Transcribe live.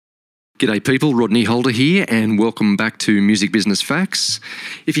G'day people, Rodney Holder here and welcome back to Music Business Facts.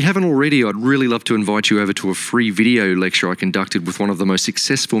 If you haven't already, I'd really love to invite you over to a free video lecture I conducted with one of the most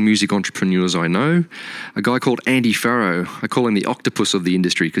successful music entrepreneurs I know, a guy called Andy Farrow. I call him the octopus of the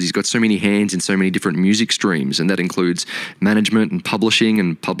industry because he's got so many hands in so many different music streams, and that includes management and publishing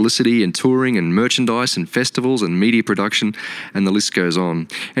and publicity and touring and merchandise and festivals and media production, and the list goes on.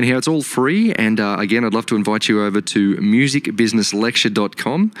 Anyhow, it's all free, and again, I'd love to invite you over to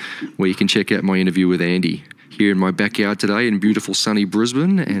musicbusinesslecture.com where you can check out my interview with Andy. Here in my backyard today in beautiful sunny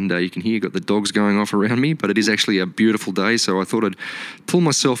Brisbane, and you can hear got the dogs going off around me, but it is actually a beautiful day, so I thought I'd pull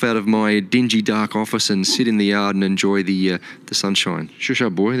myself out of my dingy dark office and sit in the yard and enjoy the sunshine. Shush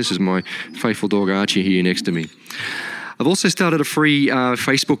up, boy, this is my faithful dog Archie here next to me. I've also started a free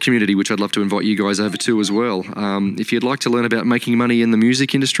Facebook community, which I'd love to invite you guys over to as well. If you'd like to learn about making money in the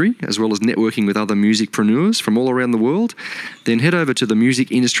music industry, as well as networking with other musicpreneurs from all around the world, then head over to the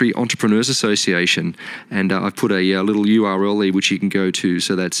Music Industry Entrepreneurs Association, and I've put a little URL there which you can go to,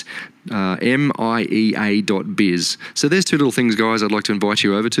 so that's miea.biz. So there's two little things, guys, I'd like to invite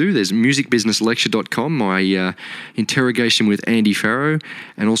you over to. There's musicbusinesslecture.com, my interrogation with Andy Farrow,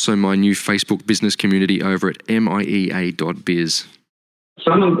 and also my new Facebook business community over at miea.biz.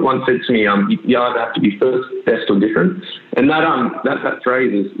 Someone once said to me, you either have to be first, best, or different, and that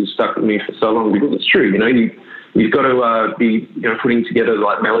phrase is stuck with me for so long because it's true. You know, you've got to be putting together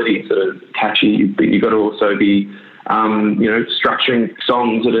like melodies that are catchy, but you've got to also be structuring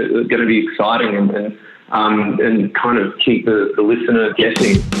songs that are going to be exciting and kind of keep the listener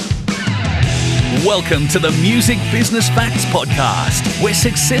guessing. Welcome to the Music Business Facts podcast, where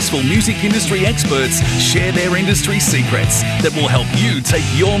successful music industry experts share their industry secrets that will help you take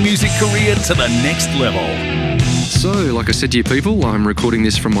your music career to the next level. So, like I said to you people, I'm recording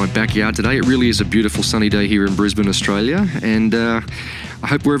this from my backyard today. It really is a beautiful sunny day here in Brisbane, Australia, and I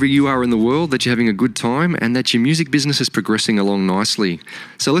hope wherever you are in the world that you're having a good time and that your music business is progressing along nicely.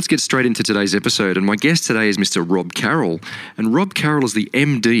 So let's get straight into today's episode, and my guest today is Mr. Rob Carroll, and Rob Carroll is the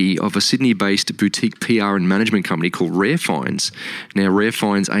MD of a Sydney-based boutique PR and management company called Rare Finds. Now, Rare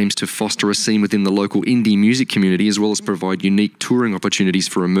Finds aims to foster a scene within the local indie music community as well as provide unique touring opportunities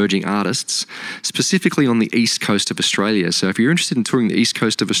for emerging artists, specifically on the east coast of Australia. So if you're interested in touring the east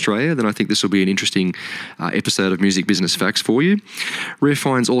coast of Australia, then I think this will be an interesting episode of Music Business Facts for you. Rare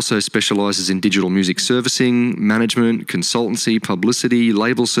Finds also specialises in digital music servicing, management, consultancy, publicity,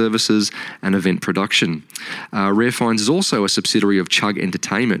 label services, and event production. Rare Finds is also a subsidiary of Chugg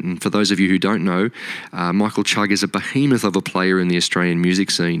Entertainment, and for those of you who don't know, Michael Chugg is a behemoth of a player in the Australian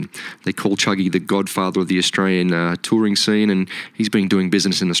music scene. They call Chuggy the Godfather of the Australian touring scene, and he's been doing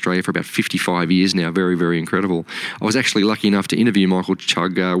business in Australia for about 55 years now. Very, very incredible. I was actually lucky enough to interview Michael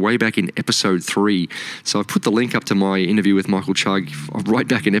Chugg way back in episode 3. So I've put the link up to my interview with Michael Chugg right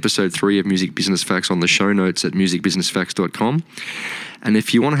back in episode 3 of Music Business Facts on the show notes at musicbusinessfacts.com. And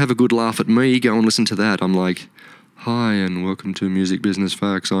if you want to have a good laugh at me, go and listen to that. I'm like, hi and welcome to Music Business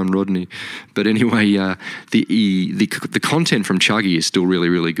Facts, I'm Rodney. But anyway, the content from Chuggy is still really,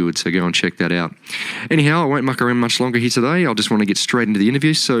 really good, so go and check that out. Anyhow, I won't muck around much longer here today. I just want to get straight into the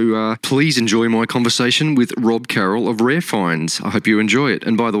interview, so please enjoy my conversation with Rob Carroll of Rare Finds. I hope you enjoy it.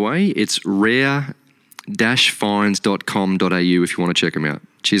 And by the way, it's rare-finds.com.au if you want to check them out.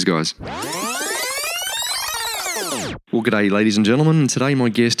 Cheers, guys. Well, g'day, ladies and gentlemen. Today my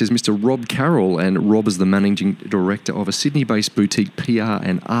guest is Mr. Rob Carroll, and Rob is the managing director of a Sydney-based boutique PR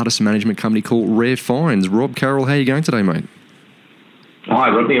and artist management company called Rare Finds. Rob Carroll, how are you going today, mate? Hi,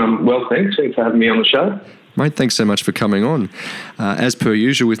 Rodney. I'm well, thanks. Thanks for having me on the show. Mate, thanks so much for coming on. As per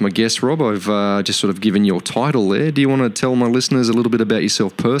usual with my guest, Rob, I've just sort of given your title there. Do you want to tell my listeners a little bit about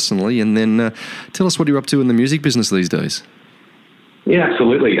yourself personally, and then tell us what you're up to in the music business these days? Yeah,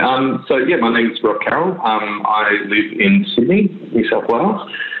 absolutely. My name is Rob Carroll. I live in Sydney, New South Wales,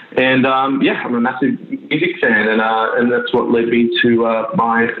 and I'm a massive music fan, and that's what led me to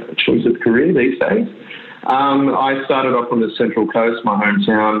my choice of career these days. I started off on the Central Coast, my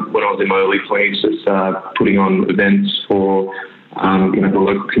hometown, when I was in my early 20s, just putting on events for the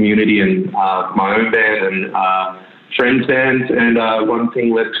local community and my own band and friends' bands, and one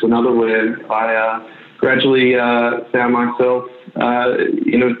thing led to another where I gradually found myself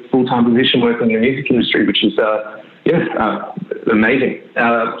in a full-time position working in the music industry, which is amazing.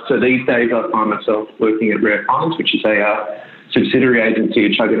 So these days I find myself working at Rare Finds, which is a subsidiary agency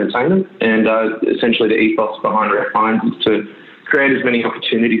of Chugg Entertainment, and essentially the ethos behind Rare Finds is to create as many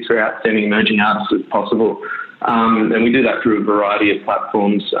opportunities for outstanding emerging artists as possible. And we do that through a variety of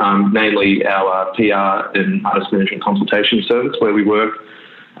platforms, namely our PR and artist management consultation service, where we work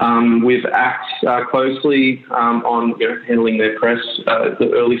with acts closely on handling their press at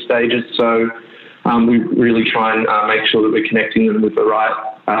the early stages. So we really try and make sure that we're connecting them with the right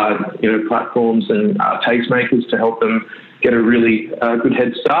platforms and tastemakers to help them get a really good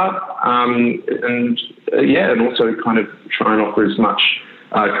head start. And also kind of try and offer as much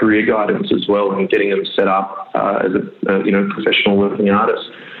career guidance as well, and getting them set up as a professional working artist.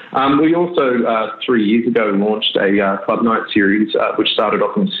 We also 3 years ago launched a club night series which started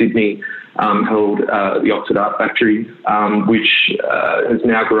off in Sydney, held at the Oxford Art Factory, which has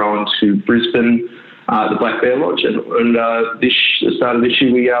now grown to Brisbane, the Black Bear Lodge, and the start of this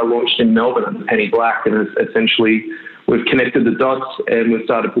year we launched in Melbourne at the Penny Black, and essentially we've connected the dots and we've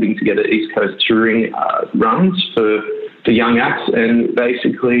started putting together East Coast touring runs for young acts, and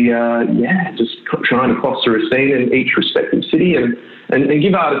basically, just trying to foster a scene in each respective city and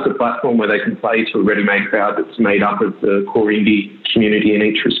give artists a platform where they can play to a ready-made crowd that's made up of the core indie community in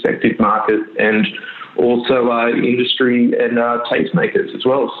each respective market, and also industry and tastemakers as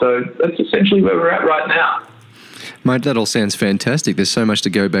well. So that's essentially where we're at right now. Mate, that all sounds fantastic. There's so much to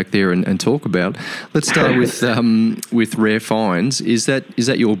go back there and talk about. Let's start with Rare Finds. Is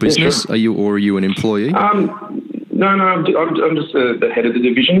that your business? Yeah, sure. Are you an employee? No, I'm just the head of the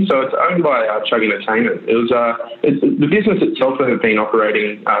division. So it's owned by Chugg Entertainment. It was the business itself has been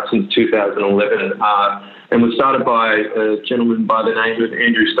operating since 2011, and was started by a gentleman by the name of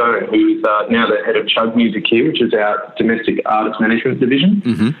Andrew Stone, who's now the head of Chugg Music here, which is our domestic artist management division.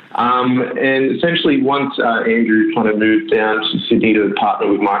 Mm-hmm. And essentially, once Andrew kind of moved down to Sydney to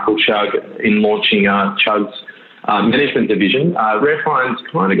partner with Michael Chugg in launching Chugg's management division, Rare Finds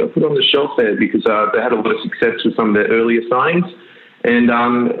kind of got put on the shelf there because they had a lot of success with some of their earlier signings. And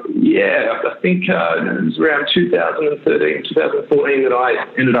I think it was around 2013, 2014 that I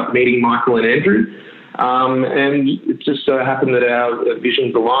ended up meeting Michael and Andrew. And it just so happened that our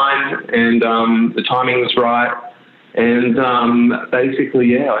visions aligned and the timing was right. And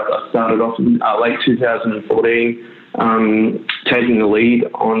basically, I started off in late 2014, taking the lead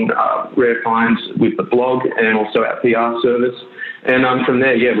on Rare Finds with the blog and also our PR service. And from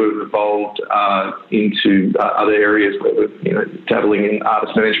there, we've evolved into other areas where we're dabbling in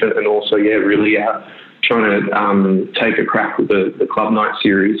artist management, and also really trying to take a crack with the Club Night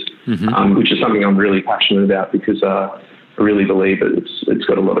series, mm-hmm. Which is something I'm really passionate about because I really believe that it's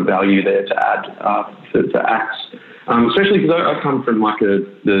got a lot of value there to add for acts, especially because I come from like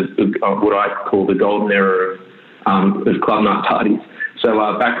what I call the golden era of Club Night parties. So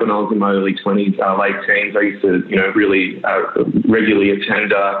back when I was in my early 20s, late teens, I used to, really regularly attend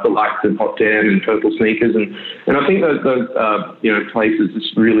the likes of Hot Damn and Purple Sneakers, and I think those places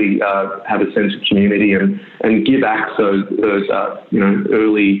just really have a sense of community and give acts those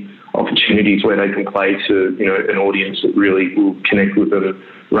early opportunities where they can play to an audience that really will connect with them,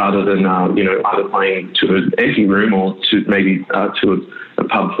 rather than either playing to an empty room or to maybe to a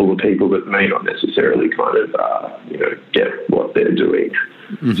pub full of people that may not necessarily kind of get what they're doing.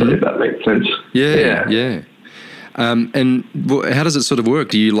 Mm-hmm. So if that makes sense. Yeah. And how does it sort of work?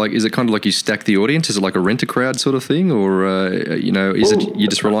 Do you is it kind of like you stack the audience? Is it like a rent-a-crowd sort of thing, or is it you're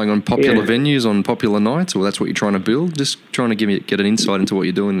just relying on popular venues on popular nights, or that's what you're trying to build? Just trying to get an insight into what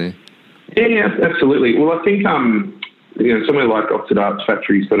you're doing there. Yeah, absolutely. Well, I think somewhere like Oxford Arts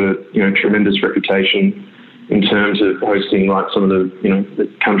Factory's got a tremendous reputation in terms of hosting like some of the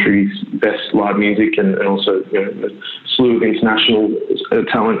country's best live music and also a slew of international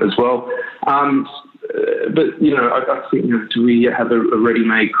talent as well. But I think do we have a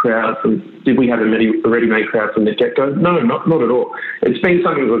ready-made crowd did we have a ready-made crowd from the get-go? No, not at all. It's been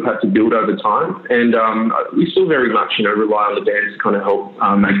something that we've had to build over time, and we still very much rely on the bands to kind of help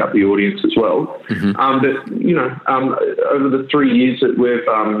make up the audience as well. Mm-hmm. But over the 3 years that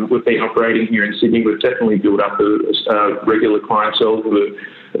we've been operating here in Sydney, we've definitely built up a regular clientele who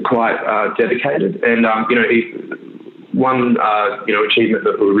are quite dedicated, and one achievement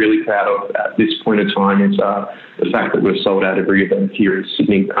that we're really proud of at this point in time is the fact that we've sold out every event here in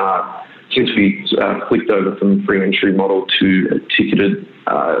Sydney since we flicked over from the free entry model to a ticketed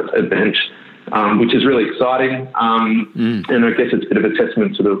event, which is really exciting. And I guess it's a bit of a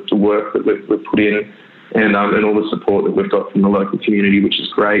testament to the work that we've put in and all the support that we've got from the local community, which is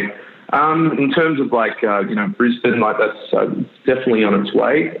great. In terms of Brisbane, that's definitely on its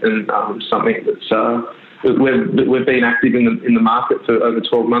way, and something that's we've been active in the market for over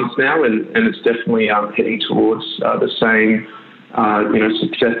 12 months now, and it's definitely heading towards the same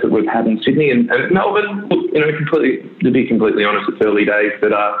success that we've had in Sydney and Melbourne. To be completely honest, it's early days,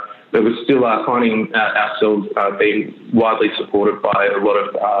 but we're still finding ourselves being widely supported by a lot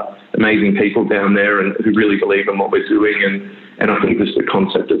of amazing people down there and who really believe in what we're doing I think just the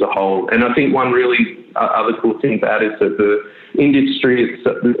concept as a whole. And I think one really other cool thing to add is that the industry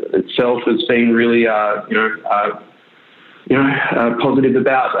itself has been really, positive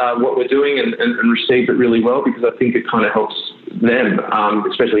about what we're doing and received it really well, because I think it kind of helps them,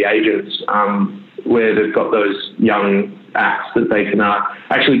 especially agents, where they've got those young acts that they can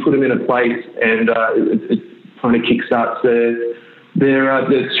actually put them in a place, and it kind of kickstarts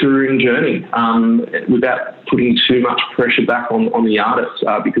their touring journey without putting too much pressure back on the artists,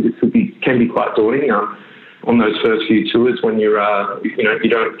 because it can be quite daunting on those first few tours when you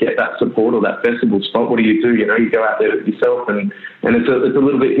don't get that support or that festival spot. What do? You go out there yourself, and it's a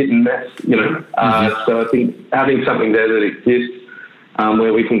little bit hit and miss, So I think having something there that exists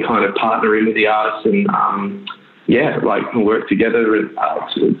where we can kind of partner in with the artists and work together and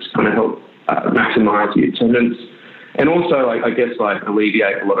to kind of help maximise the attendance. And also, I guess,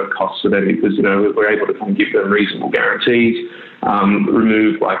 alleviate a lot of costs for them, because, we're able to kind of give them reasonable guarantees,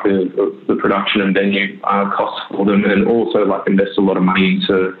 remove, the production and venue costs for them, and also, invest a lot of money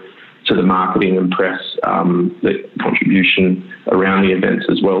into the marketing and press, the contribution around the events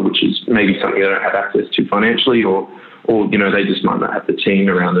as well, which is maybe something they don't have access to financially, or they just might not have the team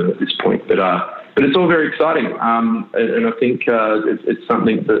around them at this point. But it's all very exciting, and I think it's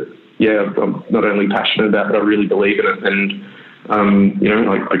something that, I'm not only passionate about, but I really believe in it. And,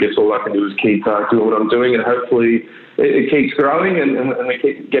 I guess all I can do is keep doing what I'm doing, and hopefully it keeps growing, and we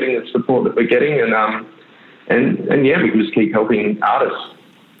keep getting the support that we're getting, and we can just keep helping artists.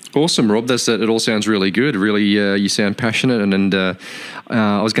 Awesome, Rob. It all sounds really good. Really, you sound passionate, and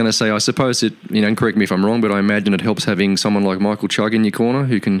I was going to say, I suppose it, and correct me if I'm wrong, but I imagine it helps having someone like Michael Chugg in your corner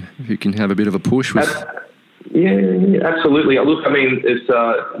who can have a bit of a push with. Yeah, absolutely. Look, I mean, it's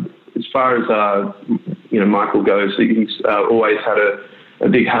as far as Michael goes, he's always had a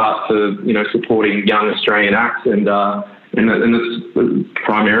big heart for supporting young Australian acts, and that's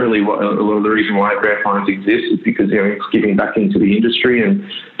primarily what a lot of the reason why Rare Finds exists, is because it's giving back into the industry.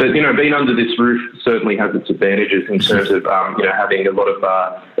 But being under this roof certainly has its advantages in terms of having a lot of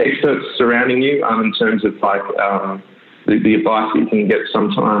experts surrounding you, in terms of the advice that you can get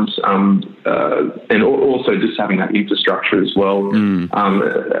sometimes, and also just having that infrastructure as well,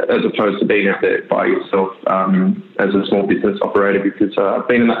 as opposed to being out there by yourself as a small business operator, because I've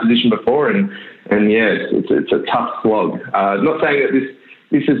been in that position before, and it's a tough slog. Not saying that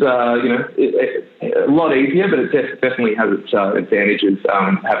this is a lot easier, but it definitely has its advantages,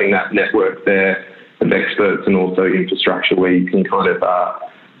 having that network there of experts, and also infrastructure where you can kind of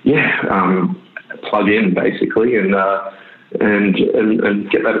plug in basically and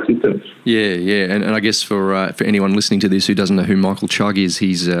get that assistance. And I guess for anyone listening to this who doesn't know who Michael Chugg is,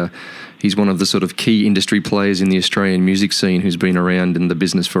 he's one of the sort of key industry players in the Australian music scene who's been around in the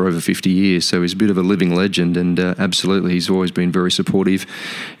business for over 50 years. So he's a bit of a living legend, and absolutely he's always been very supportive.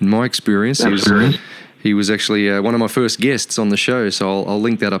 In my experience, he was actually one of my first guests on the show, so I'll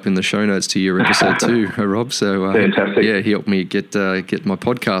link that up in the show notes to your episode too, Rob. So fantastic. He helped me get my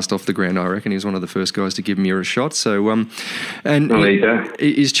podcast off the ground. I reckon he was one of the first guys to give me a shot. So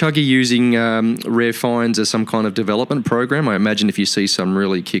is Chuggy using Rare Finds as some kind of development program? I imagine if you see some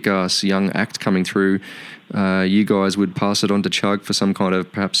really kick-ass young act coming through, you guys would pass it on to Chugg for some kind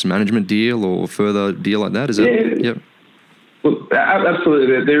of perhaps management deal or further deal like that. Is that? Yep. Well,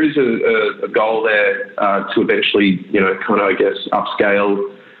 absolutely. There is a goal there to eventually, kind of, I guess, upscale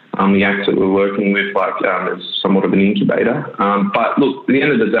the acts that we're working with, as somewhat of an incubator. But look, at the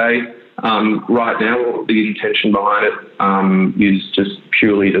end of the day, right now, the intention behind it is just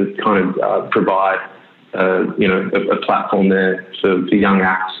purely to kind of provide, a platform there for young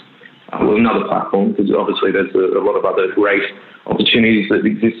acts. Another platform, because obviously there's a lot of other great opportunities that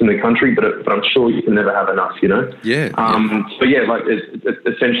exist in the country, but I'm sure you can never have enough, But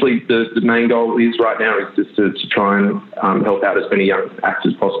essentially the main goal is right now is just to try and help out as many young acts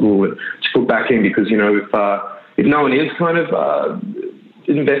as possible and to put back in, because if no one is kind of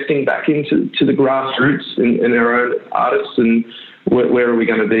investing back into the grassroots in our own artists, and where are we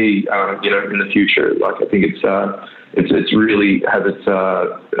going to be in the future? I think it's really has its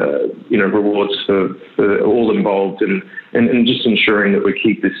rewards for all involved, and just ensuring that we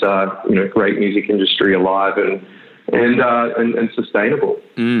keep this great music industry alive and sustainable.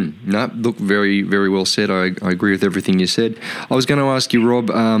 No, look, very, very well said. I agree with everything you said. I was going to ask you, Rob,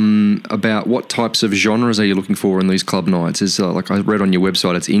 about what types of genres are you looking for in these club nights? Is I read on your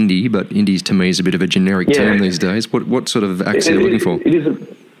website it's indie, but indies to me is a bit of a generic term these days. What sort of acts are you looking for? It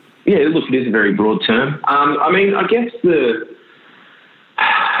is a very broad term. I guess good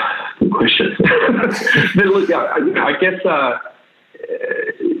question. But look, I guess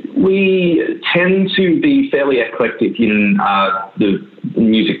We tend to be fairly eclectic in the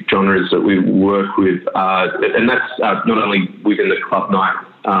music genres that we work with, and that's not only within the club night,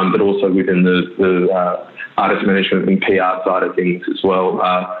 but also within the artist management and PR side of things as well.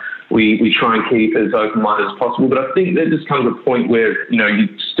 We try and keep as open-minded as possible, but I think there just comes a point where, you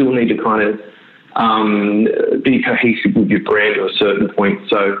still need to kind of be cohesive with your brand to a certain point.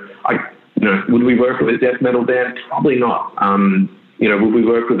 So, would we work with a death metal band? Probably not. Would we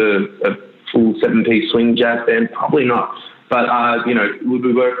work with a full 7-piece swing jazz band? Probably not. But, would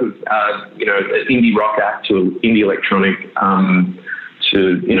we work with, an indie rock act to indie electronic,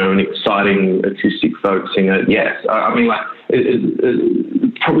 to, an exciting artistic folk singer? Yes. I mean,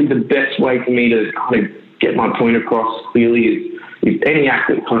 probably the best way for me to kind of get my point across clearly is if any act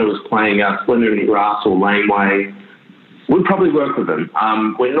that kind of was playing Splendor in the Grass or Laneway, we'd probably work with them.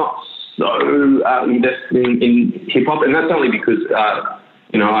 We're not so invested in hip-hop, and that's only because, I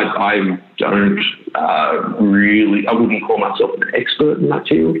wouldn't call myself an expert in that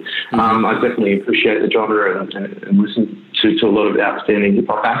field. I definitely appreciate the genre and listen to a lot of outstanding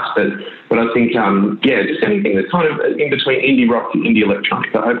hip-hop acts, but I think, just anything that's kind of in between indie rock and indie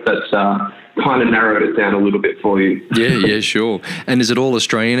electronic. I hope that's kind of narrowed it down a little bit for you. Yeah, sure. And is it all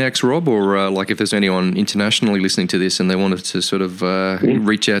Australian acts, Rob, or if there's anyone internationally listening to this and they wanted to sort of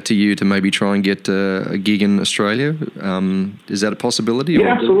reach out to you to maybe try and get a gig in Australia, is that a possibility?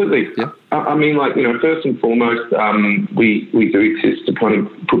 Yeah, absolutely. Yeah. I mean, first and foremost, we do exist to kind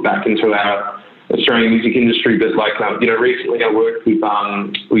of put back into our Australian music industry, but recently I worked with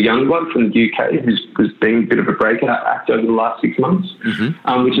Youngblood from the UK, who's been a bit of a breakout act over the last 6 months,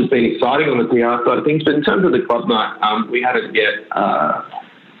 which has been exciting on the PR side of things. But in terms of the club night, we hadn't yet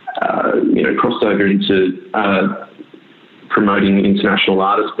crossed over into promoting international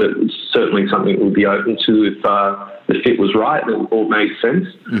artists, but it's certainly something we'd be open to if the fit was right and all made sense.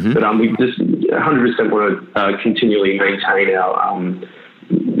 But we just 100% want to continually maintain our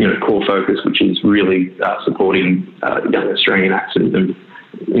core focus, which is really supporting young Australian acts and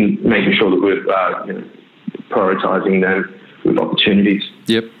making sure that we're prioritising them with opportunities.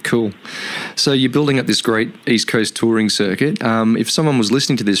 Yep, cool. So you're building up this great East Coast touring circuit. If someone was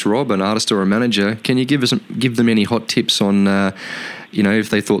listening to this, Rob, an artist or a manager, can you give them any hot tips on, if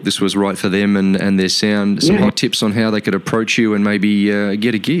they thought this was right for them and their sound, some hot tips on how they could approach you and maybe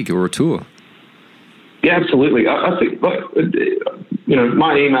get a gig or a tour? Yeah, absolutely. I think,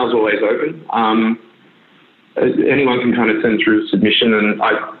 my email's always open. Anyone can kind of send through a submission, and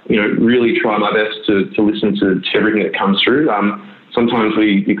I, really try my best to listen to everything that comes through. Sometimes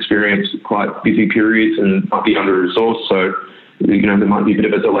we experience quite busy periods and might be under-resourced, so, there might be a bit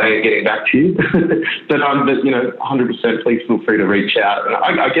of a delay in getting back to you. but 100% please feel free to reach out.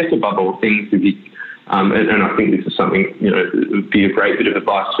 And I guess above all things, if you, and I think this is something, it would be a great bit of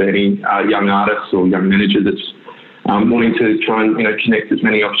advice for any young artists or young manager that's wanting to try and, connect as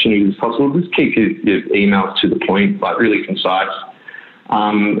many opportunities as possible. Just keep your emails to the point, really concise,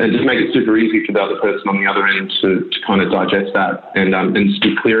 and just make it super easy for the other person on the other end to kind of digest that and just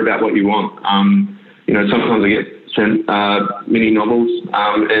be clear about what you want. Sometimes I get sent mini novels,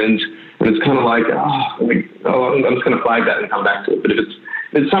 and it's kind of like, I'm just going to flag that and come back to it. But if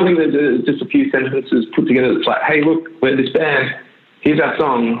it's something that just a few sentences put together, it's like, hey, look, we're this band, here's our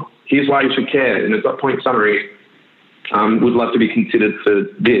song, here's why you should care, and it's got point summary. Would love to be considered for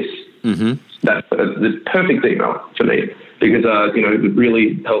this. That's the perfect email for me because, it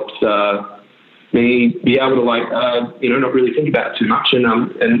really helps me be able to not really think about it too much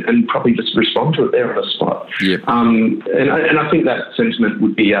and probably just respond to it there on the spot. Yep. And I think that sentiment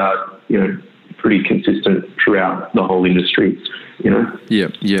would be, pretty consistent throughout the whole industry,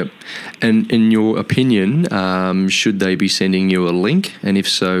 Yep. And in your opinion, should they be sending you a link? And if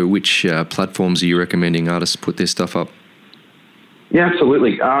so, which platforms are you recommending artists put their stuff up? Yeah,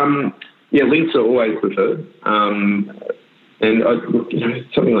 absolutely. Links are always preferred. And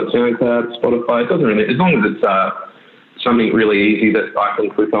something like SoundCloud, Spotify, it doesn't really, as long as it's something really easy that I can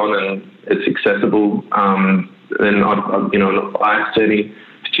click on and it's accessible, then I'm not biased to any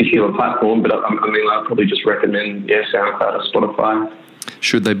particular platform, but I'd probably just recommend SoundCloud or Spotify.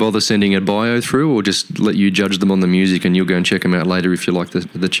 Should they bother sending a bio through, or just let you judge them on the music and you'll go and check them out later if you like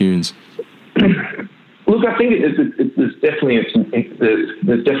the tunes? Look, I think there's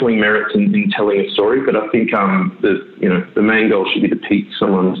definitely merits in telling a story, but I think the main goal should be to pique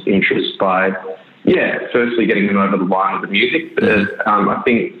someone's interest by firstly getting them over the line with the music. But I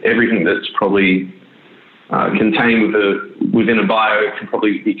think everything that's probably contained within a bio can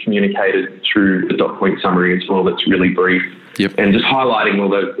probably be communicated through the dot point summary as well. That's really brief. Yep. And just highlighting all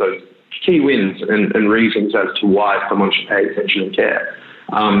those key wins and reasons as to why someone should pay attention and care.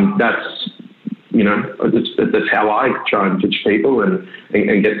 that's, you know, that's how I try and pitch people and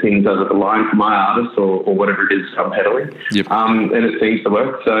get things over the line for my artists or whatever it is I'm peddling. Yep. And it seems to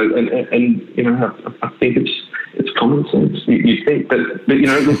work. So, and you know, I think it's common sense. You think, but you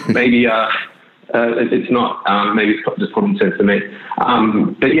know, look, maybe it's not. Maybe it's just common sense to me.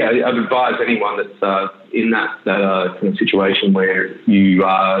 But yeah, I'd advise anyone that's in that kind of situation where you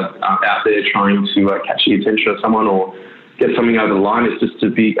are out there trying to catch the attention of someone or get something over the line, is just to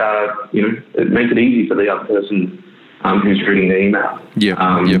be, you know, make it easy for the other person who's reading the email.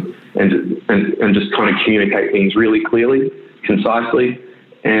 Yeah. And just kind of communicate things really clearly, concisely,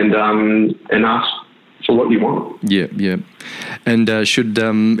 and ask for what you want. Yeah. And should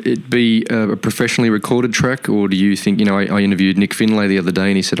it be a professionally recorded track, or do you think, you know, I interviewed Nick Finlay the other day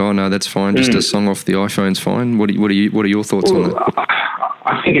and he said, oh no, that's fine, just a song off the iPhone's fine. What are your thoughts on that?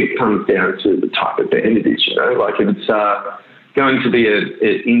 I think it comes down to the type of band it is, you know, like if it's going to be an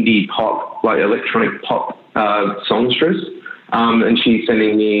indie pop, like electronic pop songstress, and she's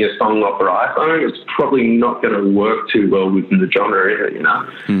sending me a song off her iPhone, it's probably not going to work too well within the genre either, you know.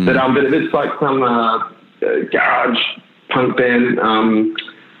 But if it's like some garage punk band,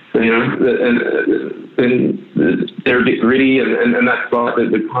 you know, and they're a bit gritty, and that's like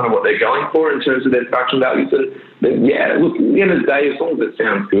the kind of what they're going for in terms of their production values. And yeah, look, at the end of the day, as long as it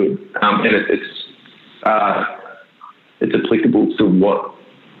sounds good, and it's applicable to what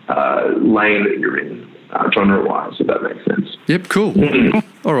lane that you're in, genre-wise, if that makes sense. Yep, cool.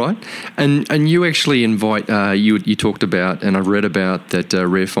 All right. And you actually invite, you talked about, and I've read about that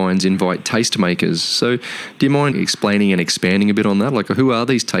Rare Finds invite tastemakers. So do you mind explaining and expanding a bit on that? Like, who are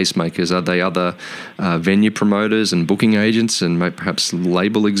these tastemakers? Are they other venue promoters and booking agents and perhaps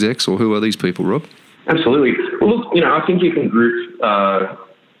label execs, or who are these people, Rob? Absolutely. Well, look, you know, I think you can group,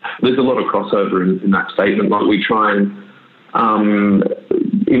 there's a lot of crossover in that statement. Like, we try and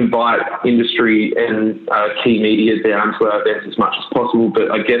invite industry and key media down to our events as much as possible.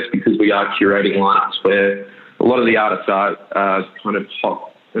 But I guess because we are curating lineups where a lot of the artists are kind of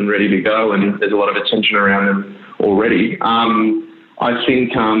hot and ready to go, and there's a lot of attention around them already, I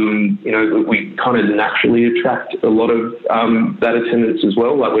think, you know, we kind of naturally attract a lot of that attendance as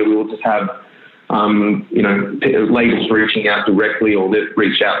well. Like, where we will just have, you know, labels reaching out directly, or they've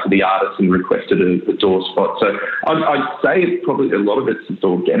reached out to the artists and requested a door spot. So I'd say it's probably a lot of it's just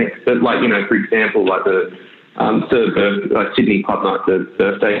organic. But, like, you know, for example, like the Sydney Club Night, the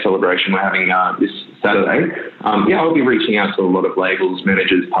birthday celebration we're having this Saturday, I'll be reaching out to a lot of labels,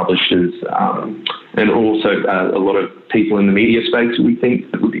 managers, publishers, and also a lot of people in the media space who we think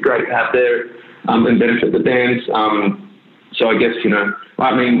it would be great to have there and benefit the bands. So I guess, you know,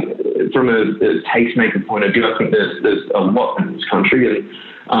 I mean, from a tastemaker point of view, I think there's a lot in this country,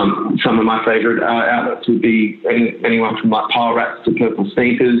 and some of my favourite outlets would be anyone from like Pile Rats to Purple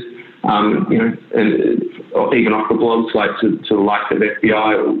Sneakers, you know, or even off the blogs, like to the likes of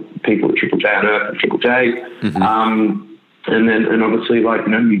FBI or people at Triple J Unearth and Triple J. And obviously, like, you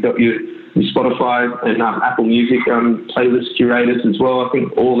know, you've got your Spotify and Apple Music playlist curators as well. I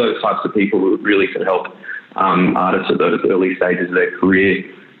think all those types of people really can help artists at those early stages of their career.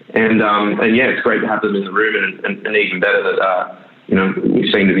 And yeah, it's great to have them in the room, and even better that, you know, we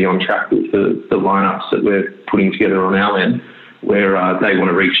seem to be on track with the lineups that we're putting together on our end, where they want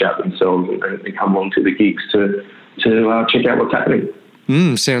to reach out themselves and come along to the gigs to check out what's happening.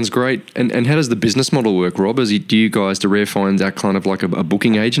 Sounds great. And how does the business model work, Rob? Do Rare Finds act kind of like a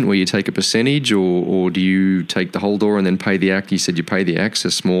booking agent where you take a percentage, or do you take the whole door and then pay the act? You said you pay the acts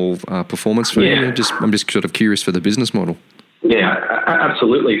a small performance fee. Yeah. I'm just sort of curious for the business model. Yeah,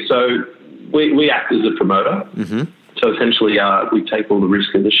 absolutely. So we act as a promoter. So essentially, we take all the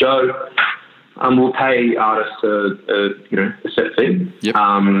risk of the show. We'll pay artists a set fee. Yep.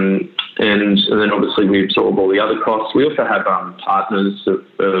 And then obviously we absorb all the other costs. We also have partners that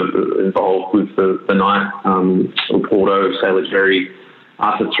are involved with the night, Porto, Sailor Jerry,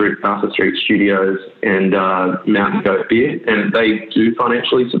 Arthur Street Studios, and Mountain Goat Beer, and they do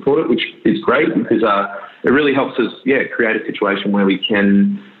financially support it, which is great because it really helps us, create a situation where we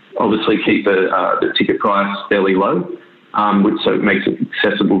can obviously keep the ticket price fairly low, which so it makes it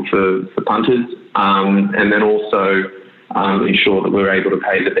accessible for punters, and then also ensure that we're able to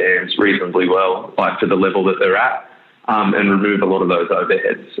pay the bands reasonably well, like to the level that they're at, and remove a lot of those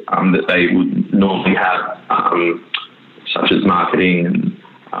overheads that they would normally have, such as marketing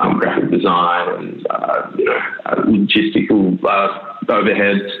and graphic design and logistical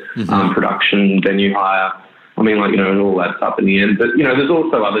overheads, production, venue hire. I mean, it all adds up in the end. But there's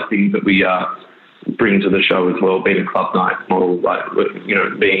also other things that we bring to the show as well, being a club night model, like, you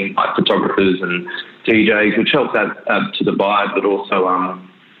know, being like photographers and DJs, which helps add to the vibe, but also,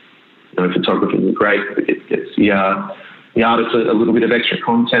 you know, photographers are great. It gets the artists a little bit of extra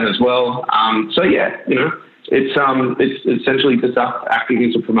content as well. So yeah, you know, it's essentially just us acting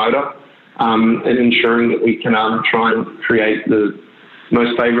as a promoter, and ensuring that we can try and create the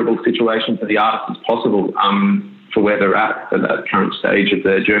most favourable situation for the artist as possible, for where they're at that current stage of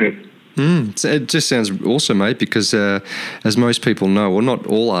their journey. It just sounds awesome, mate, because as most people know, well, not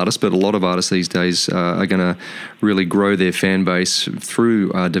all artists, but a lot of artists these days are going to really grow their fan base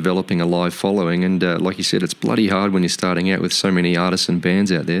through developing a live following. And like you said, it's bloody hard when you're starting out with so many artists and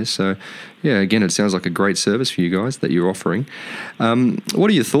bands out there. So, yeah, again, it sounds like a great service for you guys that you're offering. What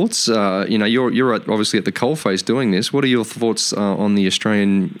are your thoughts? You know, you're obviously at the coalface doing this. What are your thoughts on the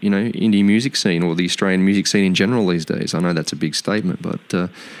Australian, you know, indie music scene, or the Australian music scene in general these days? I know that's a big statement, but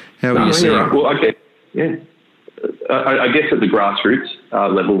how are you seeing? Right. Well, okay, yeah. I guess at the grassroots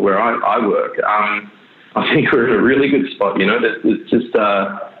level where I work, I think we're in a really good spot. You know, it's just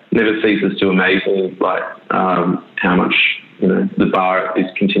never ceases to amaze me, like how much, you know, the bar is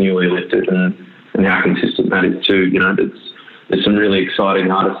continually lifted, and how consistent that is too. You know, there's some really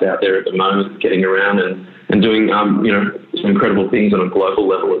exciting artists out there at the moment getting around and doing you know, some incredible things on a global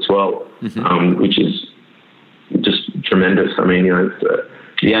level as well, which is just tremendous. I mean, you know,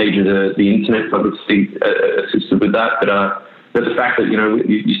 the age of the internet obviously assisted with that, but the fact that, you know,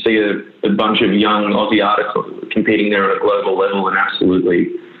 you see a bunch of young Aussie artists competing there on a global level and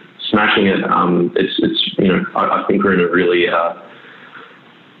absolutely smashing it, it's you know, I think we're in a really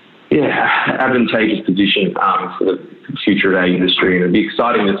advantageous position for the future of our industry, and it'd be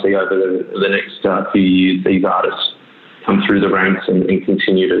exciting to see over the next few years these artists come through the ranks and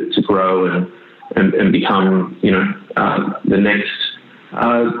continue to grow and become, you know, the next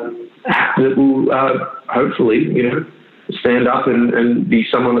act that will hopefully, you know, stand up and be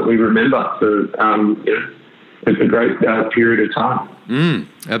someone that we remember for, you know, a great period of time.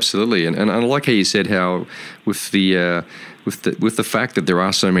 Absolutely, and I like how you said how with the fact that there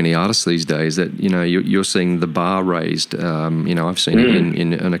are so many artists these days that, you know, you're seeing the bar raised. You know, I've seen it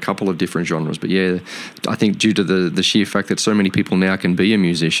in a couple of different genres, but yeah, I think due to the sheer fact that so many people now can be a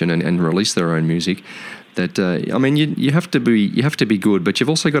musician and release their own music, that I mean, you have to be good, but you've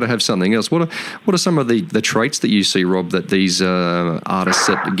also got to have something else. What are some of the traits that you see, Rob, that these artists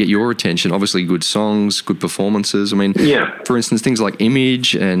that get your attention? Obviously, good songs, good performances. I mean, for instance, things like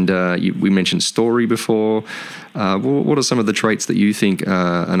image, and we mentioned story before. What are some of the traits that you think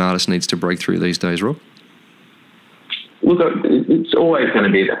an artist needs to break through these days, Rob? Look, it's always going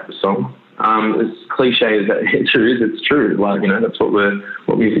to be about the song. As cliche as that is, it's true. Like, you know, that's what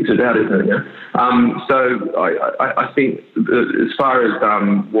music's about, isn't it? Yeah? So I think as far as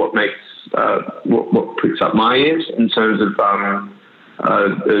what makes what pricks up my ears in terms of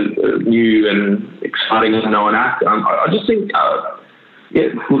new and exciting and known act, I just think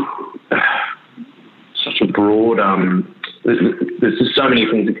such a broad. There's just so many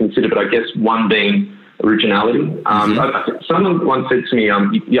things to consider, but I guess one being originality. Someone once said to me,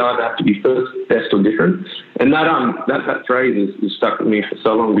 you either have to be first, best, or different, and that phrase is stuck with me for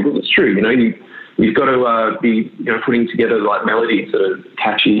so long, because it's true. You know, you've got to be, you know, putting together like melodies that are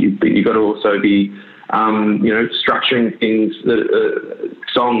catchy, but you've got to also be you know, structuring things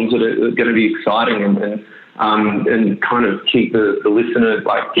songs that are going to be exciting and kind of keep the listener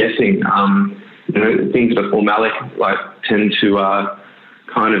like guessing. You know, things that are formalic like tend to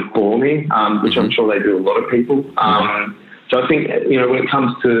kind of bore me, which I'm sure they do a lot of people. So I think, you know, when it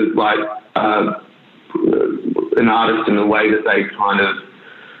comes to like an artist and the way that they kind of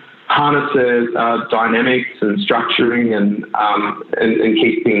harness their dynamics and structuring and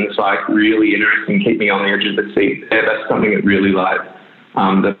keep things like really interesting, keep me on the edge of the seat, that's something that really like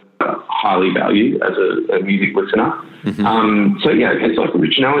that I highly value as a music listener. So yeah, it's like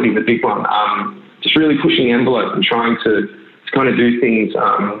originality is a big one. Just really pushing the envelope and trying to kind of do things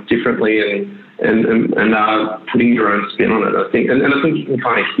differently and putting your own spin on it, I think. And I think you can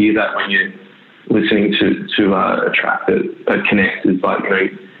kind of hear that when you're listening to a track that connects. Is like, you know,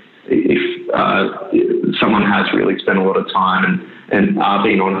 if someone has really spent a lot of time and are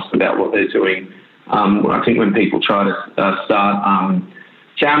being honest about what they're doing. I think when people try to start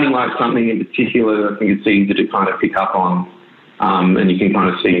sounding like something in particular, I think it's easy to kind of pick up on, and you can kind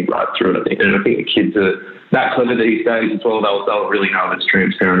of see right through it, I think. And I think the kids are that clever these days as well. They'll really know if it's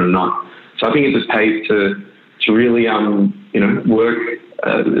transparent or not. So I think it just pays to really you know, work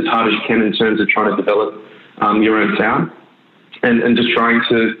as hard as you can in terms of trying to develop your own sound and just trying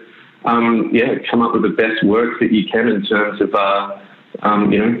to come up with the best work that you can in terms of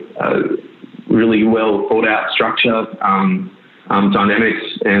you know, really well thought out structure, dynamics,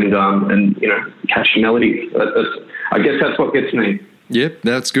 and catchy melody. I guess that's what gets me. Yep,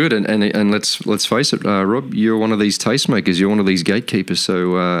 that's good. And let's face it, Rob, you're one of these tastemakers. You're one of these gatekeepers.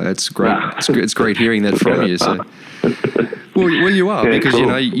 So it's great. It's great hearing that from you. So. Well, you are, because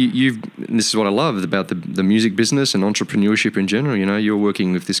cool. you've. And this is what I love about the music business and entrepreneurship in general. You're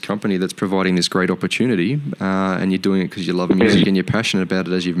working with this company that's providing this great opportunity, and you're doing it because you love music and you're passionate about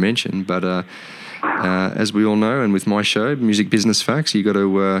it, as you've mentioned. But as we all know, and with my show, Music Business Facts, you got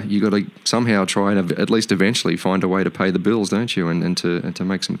to somehow try and at least eventually find a way to pay the bills, don't you? And to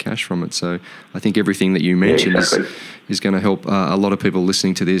make some cash from it. So I think everything that you mentioned is going to help a lot of people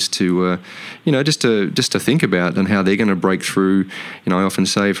listening to this to just to think about and how they're going to break through. I often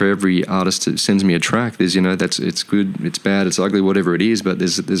say, for every artist that sends me a track, there's it's good, it's bad, it's ugly, whatever it is, but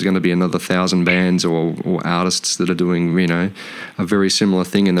there's going to be another 1,000 bands or artists that are doing a very similar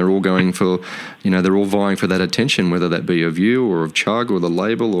thing, and they're all going for they're all vying for that attention, whether that be of you or of Chugg or the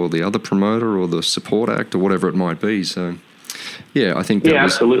label or the other promoter or the support act or whatever it might be. So yeah, I think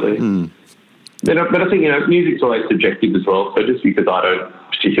absolutely. But I think music's always subjective as well. So just because I don't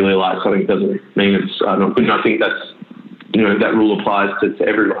particularly like something doesn't mean it's not good. And I think that's that rule applies to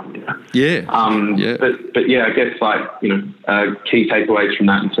everyone. Yeah. But yeah, I guess key takeaways from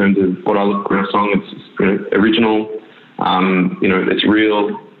that in terms of what I look for in a song. It's original. It's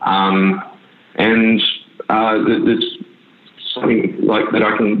real. And there's something like that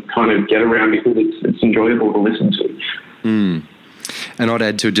I can kind of get around because it's enjoyable to listen to. And I'd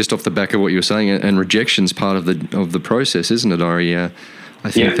add to, just off the back of what you were saying, and rejection's part of the process, isn't it, Ari? I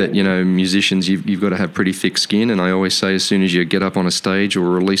think that, musicians, you've got to have pretty thick skin. And I always say, as soon as you get up on a stage or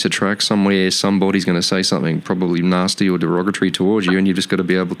release a track somewhere, somebody's going to say something probably nasty or derogatory towards you, and you've just got to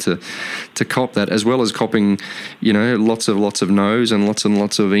be able to cop that, as well as copping, lots of no's and lots of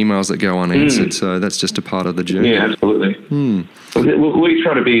emails that go unanswered. So that's just a part of the journey. Yeah, absolutely. We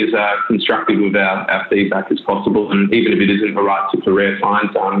try to be as constructive with our feedback as possible, and even if it isn't the right for rare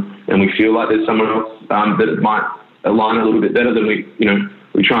finds, and we feel like there's someone else that it might align a little bit better, than we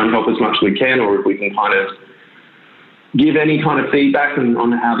try and help as much as we can, or if we can kind of give any kind of feedback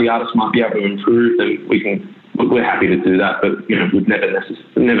on how the artist might be able to improve, then we're happy to do that. But we'd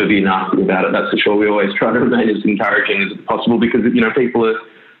never be nasty about it. That's for sure. We always try to remain as encouraging as possible, because people are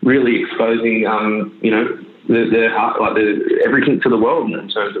really exposing their heart, everything to the world in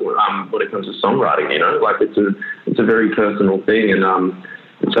terms of when it comes to songwriting. It's a very personal thing, and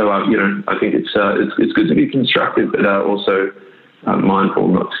so I think it's good to be constructive, but also mindful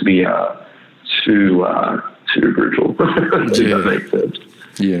not to be too brutal. That makes sense.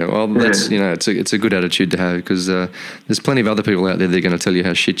 Yeah, well, that's it's a good attitude to have, because there's plenty of other people out there that are going to tell you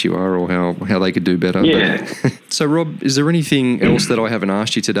how shit you are or how they could do better. Yeah. So, Rob, is there anything else that I haven't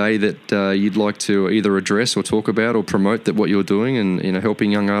asked you today that you'd like to either address or talk about or promote that what you're doing and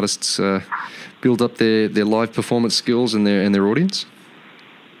helping young artists build up their live performance skills and their audience?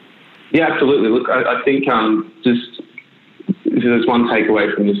 Yeah, absolutely. Look, I think just if there's one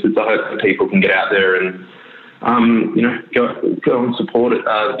takeaway from this, is I hope that people can get out there and go and support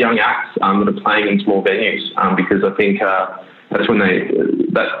young acts that are playing in small venues, because I think that's when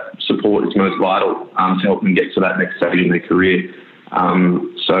that support is most vital to help them get to that next stage in their career.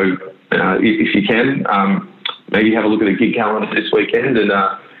 So if you can, maybe have a look at the gig calendar this weekend and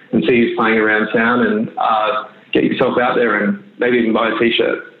see who's playing around town, and get yourself out there and maybe even buy a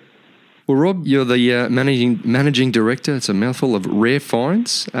T-shirt. Well, Rob, you're the managing director. It's a mouthful of Rare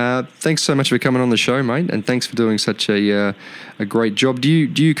Finds. Thanks so much for coming on the show, mate, and thanks for doing such a great job. Do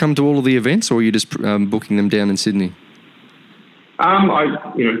you come to all of the events, or are you just booking them down in Sydney? I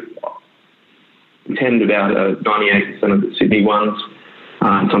attend about 98% of the Sydney ones.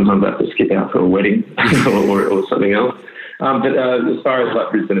 Sometimes I have to skip out for a wedding or something else. But as far as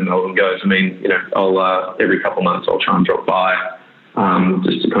Brisbane and Melbourne goes, I'll every couple of months I'll try and drop by.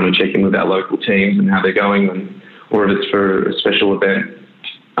 Just to kind of check in with our local teams and how they're going, or if it's for a special event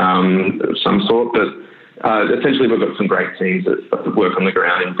of some sort. But essentially, we've got some great teams that work on the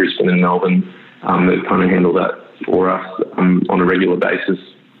ground in Brisbane and Melbourne that kind of handle that for us on a regular basis.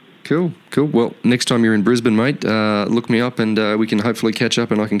 Cool. Well, next time you're in Brisbane, mate, look me up, and we can hopefully catch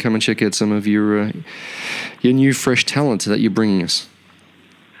up, and I can come and check out some of your new fresh talent that you're bringing us.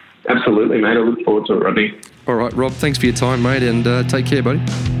 Absolutely, mate. I look forward to it, Rodney. All right, Rob, thanks for your time, mate, and take care, buddy.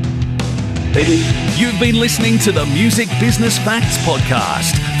 Thank you. You've been listening to the Music Business Facts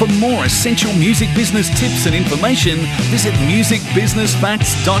podcast. For more essential music business tips and information, visit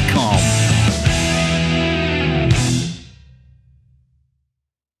musicbusinessfacts.com.